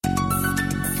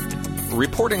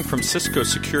Reporting from Cisco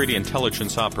Security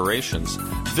Intelligence Operations,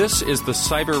 this is the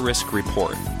Cyber Risk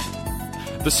Report.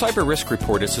 The Cyber Risk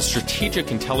Report is a strategic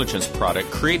intelligence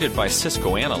product created by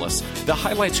Cisco analysts that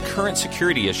highlights current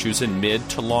security issues in mid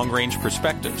to long-range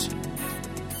perspectives.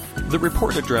 The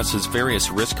report addresses various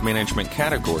risk management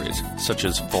categories such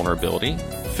as vulnerability,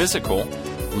 physical,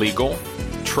 legal,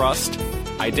 trust,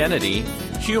 identity,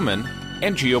 human,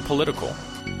 and geopolitical.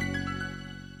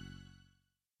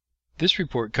 This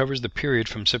report covers the period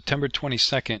from September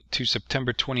 22nd to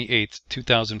September 28th,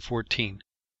 2014.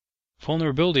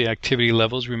 Vulnerability activity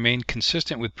levels remained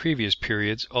consistent with previous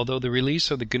periods, although the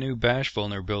release of the GNU Bash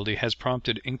vulnerability has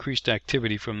prompted increased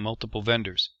activity from multiple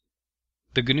vendors.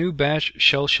 The GNU Bash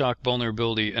shell shock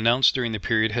vulnerability announced during the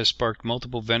period has sparked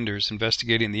multiple vendors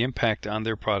investigating the impact on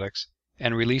their products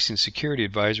and releasing security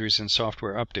advisories and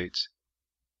software updates.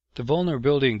 The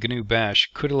vulnerability in GNU Bash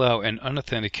could allow an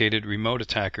unauthenticated remote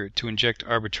attacker to inject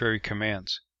arbitrary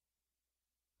commands.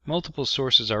 Multiple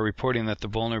sources are reporting that the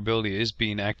vulnerability is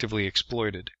being actively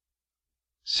exploited.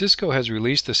 Cisco has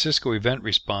released the Cisco Event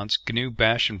Response GNU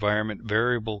Bash Environment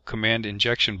Variable Command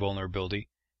Injection vulnerability,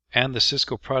 and the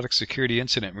Cisco Product Security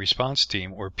Incident Response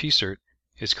Team, or PSIRT,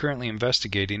 is currently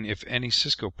investigating if any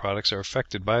Cisco products are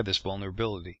affected by this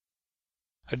vulnerability.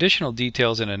 Additional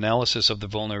details and analysis of the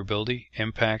vulnerability,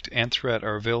 impact, and threat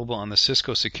are available on the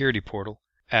Cisco Security Portal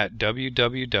at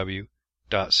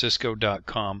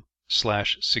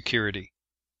www.cisco.com/security.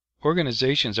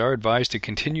 Organizations are advised to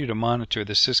continue to monitor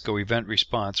the Cisco Event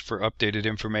Response for updated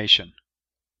information.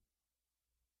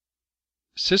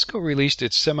 Cisco released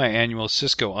its semi-annual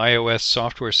Cisco iOS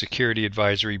Software Security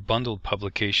Advisory bundled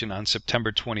publication on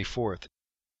September 24th.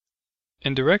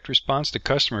 In direct response to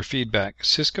customer feedback,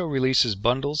 Cisco releases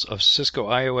bundles of Cisco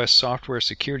iOS software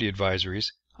security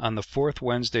advisories on the fourth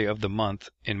Wednesday of the month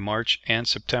in March and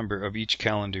September of each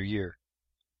calendar year.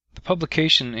 The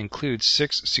publication includes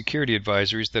 6 security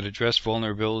advisories that address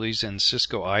vulnerabilities in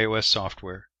Cisco iOS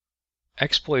software.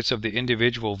 Exploits of the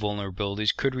individual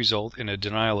vulnerabilities could result in a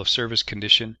denial of service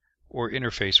condition or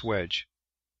interface wedge.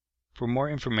 For more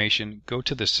information, go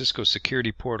to the Cisco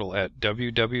Security Portal at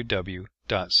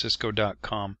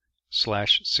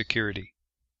www.cisco.com/security.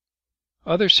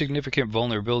 Other significant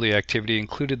vulnerability activity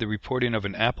included the reporting of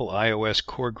an Apple iOS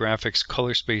Core Graphics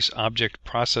Color Space Object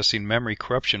Processing Memory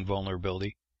Corruption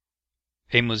vulnerability,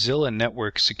 a Mozilla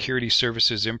Network Security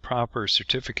Services Improper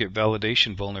Certificate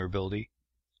Validation vulnerability,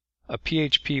 a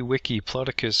PHP Wiki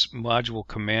Ploticus Module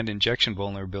Command Injection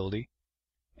vulnerability,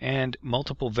 and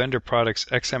multiple vendor products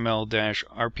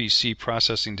XML-RPC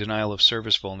processing denial of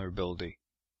service vulnerability.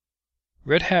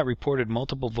 Red Hat reported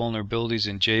multiple vulnerabilities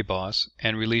in JBoss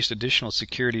and released additional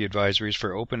security advisories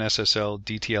for OpenSSL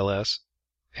DTLS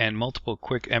and multiple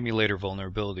quick emulator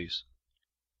vulnerabilities.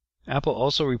 Apple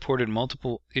also reported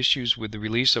multiple issues with the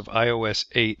release of iOS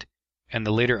 8 and the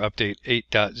later update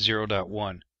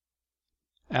 8.0.1.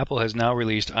 Apple has now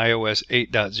released iOS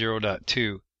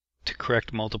 8.0.2 to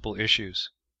correct multiple issues.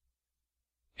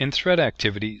 In threat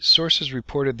activity, sources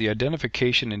reported the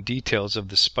identification and details of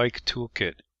the Spike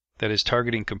toolkit that is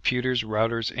targeting computers,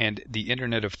 routers, and the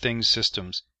Internet of Things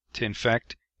systems to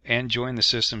infect and join the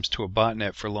systems to a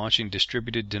botnet for launching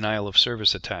distributed denial of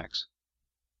service attacks.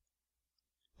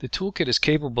 The toolkit is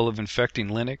capable of infecting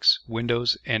Linux,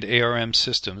 Windows, and ARM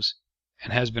systems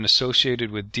and has been associated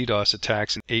with DDoS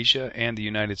attacks in Asia and the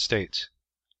United States.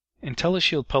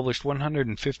 IntelliShield published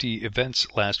 150 events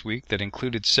last week that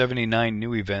included 79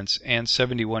 new events and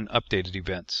 71 updated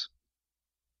events.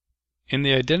 In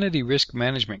the Identity Risk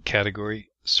Management category,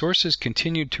 sources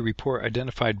continued to report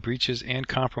identified breaches and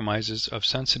compromises of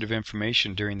sensitive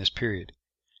information during this period,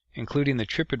 including the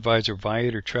TripAdvisor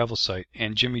Viator travel site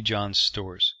and Jimmy John's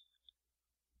stores.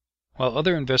 While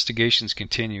other investigations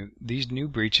continue, these new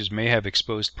breaches may have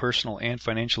exposed personal and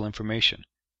financial information.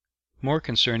 More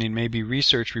concerning may be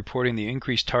research reporting the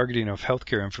increased targeting of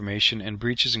healthcare information and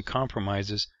breaches and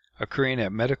compromises occurring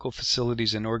at medical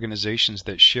facilities and organizations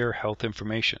that share health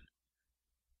information.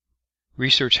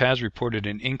 Research has reported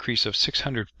an increase of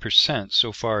 600%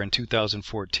 so far in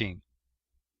 2014.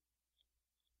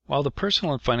 While the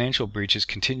personal and financial breaches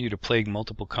continue to plague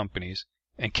multiple companies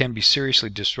and can be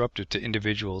seriously disruptive to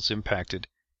individuals impacted,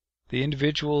 the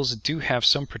individuals do have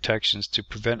some protections to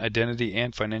prevent identity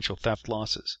and financial theft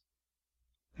losses.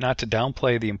 Not to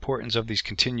downplay the importance of these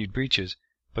continued breaches,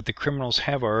 but the criminals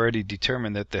have already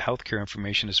determined that the healthcare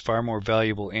information is far more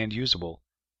valuable and usable,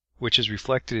 which is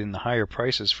reflected in the higher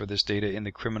prices for this data in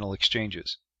the criminal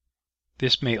exchanges.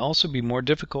 This may also be more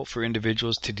difficult for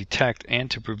individuals to detect and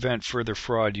to prevent further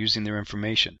fraud using their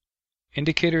information.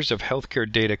 Indicators of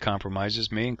healthcare data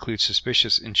compromises may include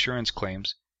suspicious insurance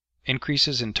claims,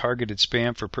 increases in targeted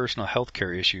spam for personal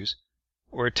healthcare issues,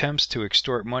 or attempts to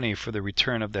extort money for the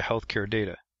return of the healthcare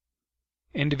data.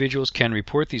 Individuals can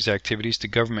report these activities to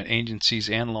government agencies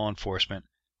and law enforcement,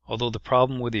 although the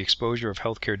problem with the exposure of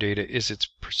healthcare data is its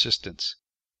persistence.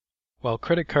 While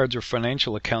credit cards or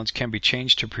financial accounts can be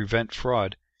changed to prevent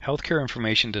fraud, healthcare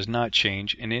information does not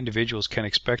change, and individuals can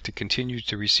expect to continue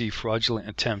to receive fraudulent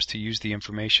attempts to use the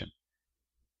information.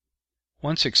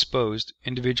 Once exposed,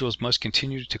 individuals must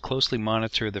continue to closely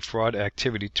monitor the fraud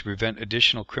activity to prevent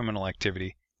additional criminal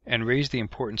activity and raise the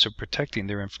importance of protecting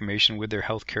their information with their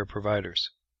healthcare providers.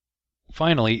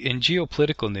 Finally, in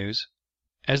geopolitical news,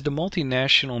 as the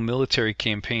multinational military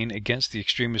campaign against the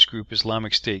extremist group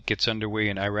Islamic State gets underway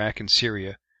in Iraq and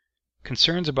Syria,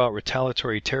 concerns about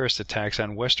retaliatory terrorist attacks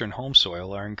on Western home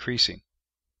soil are increasing.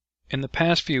 In the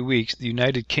past few weeks, the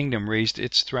United Kingdom raised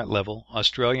its threat level.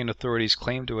 Australian authorities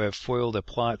claim to have foiled a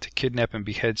plot to kidnap and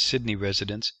behead Sydney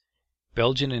residents.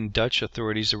 Belgian and Dutch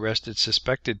authorities arrested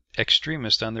suspected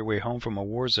extremists on their way home from a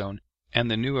war zone, and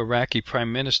the new Iraqi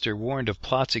Prime Minister warned of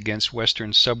plots against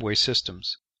Western subway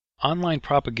systems. Online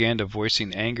propaganda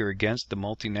voicing anger against the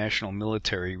multinational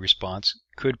military response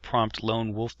could prompt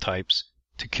lone wolf types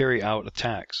to carry out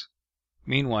attacks.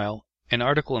 Meanwhile, an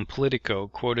article in Politico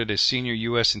quoted a senior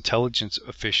U.S. intelligence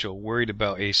official worried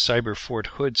about a cyber Fort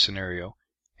Hood scenario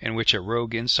in which a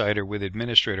rogue insider with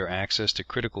administrator access to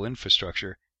critical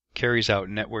infrastructure carries out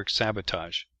network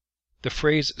sabotage. The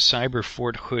phrase cyber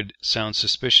Fort Hood sounds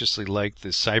suspiciously like the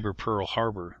cyber Pearl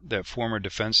Harbor that former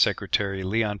Defense Secretary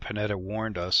Leon Panetta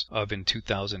warned us of in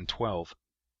 2012.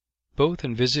 Both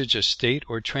envisage a state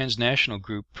or transnational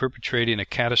group perpetrating a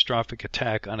catastrophic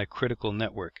attack on a critical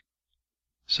network.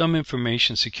 Some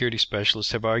information security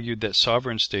specialists have argued that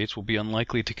sovereign states will be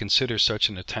unlikely to consider such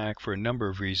an attack for a number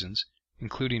of reasons,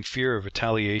 including fear of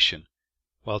retaliation,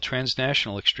 while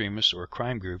transnational extremists or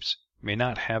crime groups may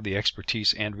not have the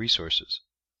expertise and resources.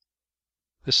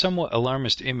 The somewhat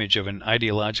alarmist image of an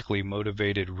ideologically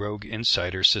motivated rogue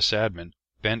insider sysadmin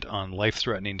bent on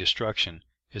life-threatening destruction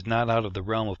is not out of the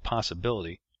realm of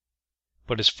possibility,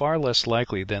 but is far less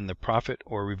likely than the profit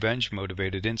or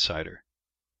revenge-motivated insider.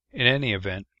 In any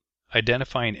event,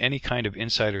 identifying any kind of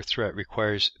insider threat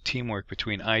requires teamwork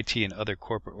between IT and other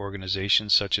corporate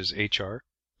organizations such as HR,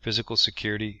 physical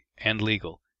security, and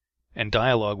legal, and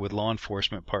dialogue with law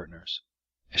enforcement partners.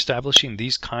 Establishing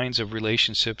these kinds of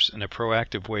relationships in a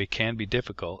proactive way can be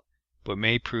difficult, but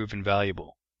may prove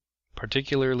invaluable,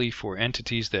 particularly for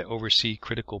entities that oversee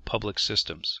critical public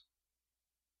systems.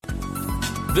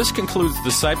 This concludes the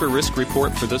Cyber Risk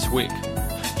Report for this week.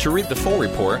 To read the full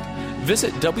report,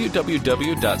 visit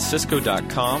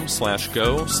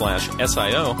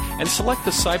www.cisco.com/go/SIO and select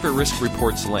the Cyber Risk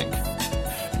Reports link.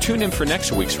 Tune in for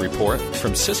next week's report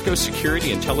from Cisco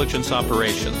Security Intelligence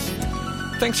Operations.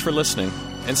 Thanks for listening,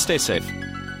 and stay safe.